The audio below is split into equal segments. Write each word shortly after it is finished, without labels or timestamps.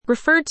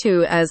Referred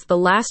to as the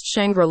last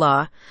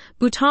Shangri-La,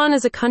 Bhutan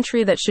is a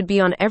country that should be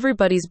on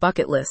everybody's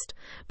bucket list.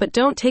 But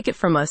don't take it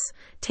from us,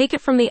 take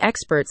it from the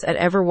experts at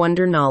Ever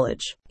Wonder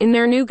Knowledge. In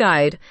their new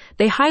guide,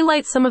 they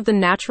highlight some of the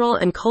natural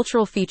and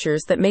cultural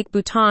features that make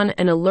Bhutan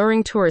an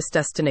alluring tourist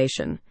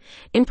destination.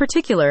 In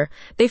particular,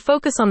 they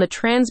focus on the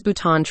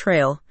Trans-Bhutan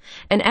Trail,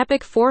 an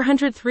epic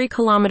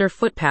 403-kilometer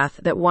footpath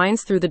that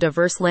winds through the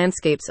diverse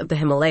landscapes of the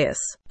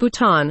Himalayas.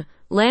 Bhutan,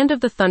 land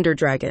of the Thunder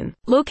Dragon.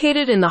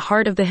 Located in the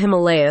heart of the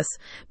Himalayas,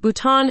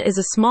 Bhutan is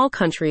a small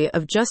country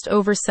of just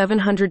over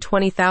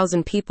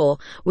 720,000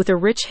 people with a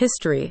rich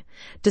history,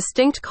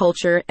 distinct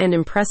culture, and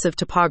impressive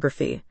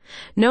topography.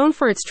 Known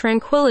for its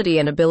tranquility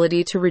and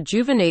ability to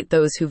rejuvenate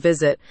those who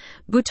visit,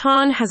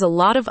 Bhutan has a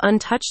lot of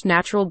untouched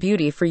natural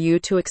beauty for you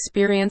to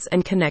experience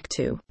and connect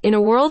to. In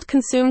a world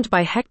consumed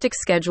by hectic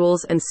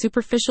schedules and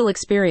superficial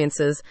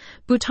experiences,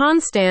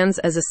 Bhutan stands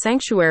as a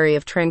sanctuary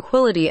of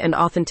tranquility and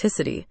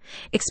authenticity,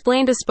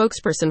 explained a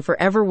spokesperson for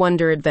Ever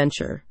Wonder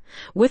Adventure.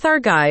 With our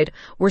guide,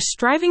 we're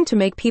striving to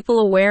make people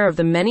aware of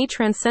the many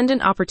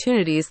transcendent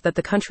opportunities that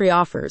the country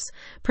offers,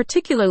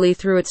 particularly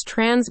through its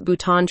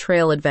Trans-Bhutan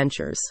Trail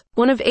adventures.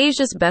 One of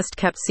Asia's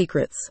best-kept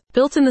secrets.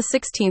 Built in the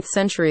 16th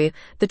century,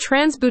 the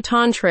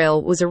Trans-Bhutan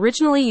Trail was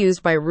originally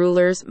used by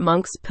rulers,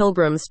 monks,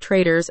 pilgrims,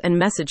 traders, and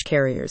message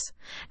carriers.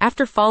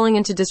 After falling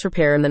into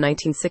disrepair in the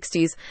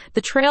 1960s,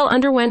 the trail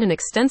underwent an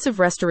extensive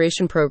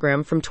restoration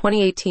program from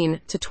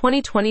 2018 to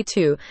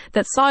 2022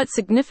 that saw it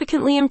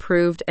significantly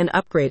improved and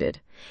upgraded.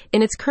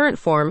 In its current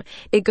form,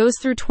 it goes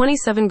through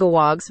 27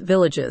 gawags,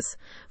 villages,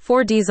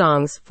 4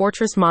 Dzongs,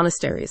 fortress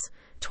monasteries,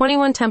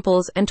 21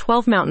 temples, and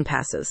 12 mountain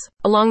passes.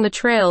 Along the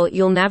trail,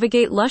 you'll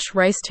navigate lush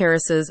rice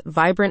terraces,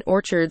 vibrant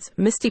orchards,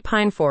 misty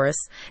pine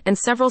forests, and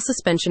several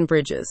suspension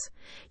bridges.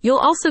 You'll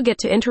also get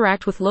to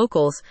interact with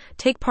locals,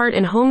 take part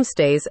in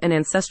homestays and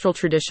ancestral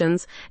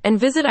traditions, and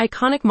visit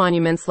iconic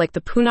monuments like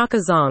the Punakha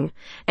Dzong,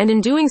 and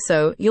in doing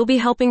so, you'll be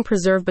helping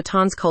preserve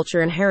Bhutan's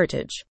culture and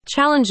heritage.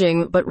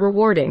 Challenging, but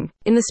rewarding.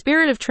 In the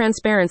spirit of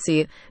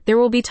transparency, there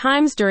will be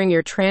times during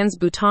your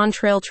Trans-Bhutan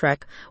Trail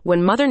trek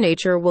when Mother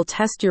Nature will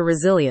test your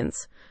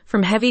resilience,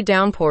 from heavy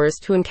downpours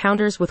to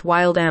encounters with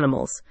wild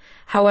animals.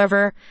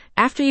 However,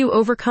 after you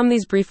overcome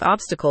these brief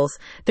obstacles,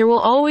 there will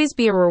always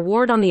be a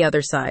reward on the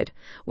other side,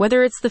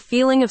 whether it's the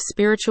feeling of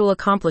spiritual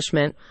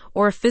accomplishment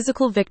or a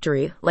physical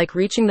victory, like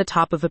reaching the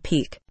top of a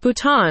peak.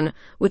 Bhutan,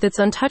 with its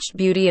untouched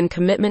beauty and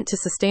commitment to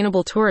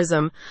sustainable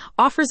tourism,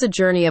 offers a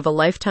journey of a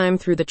lifetime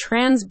through the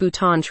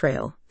Trans-Bhutan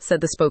Trail, said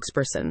the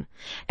spokesperson.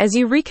 As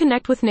you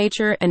reconnect with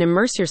nature and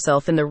immerse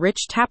yourself in the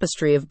rich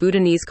tapestry of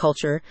Bhutanese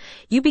culture,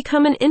 you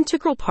become an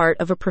integral part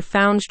of a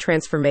profound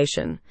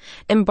transformation.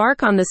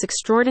 Embark on this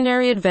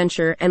extraordinary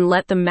adventure and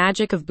let the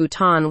magic of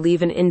Bhutan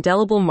leave an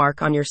indelible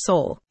mark on your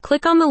soul.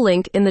 Click on the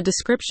link in the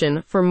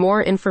description for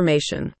more information.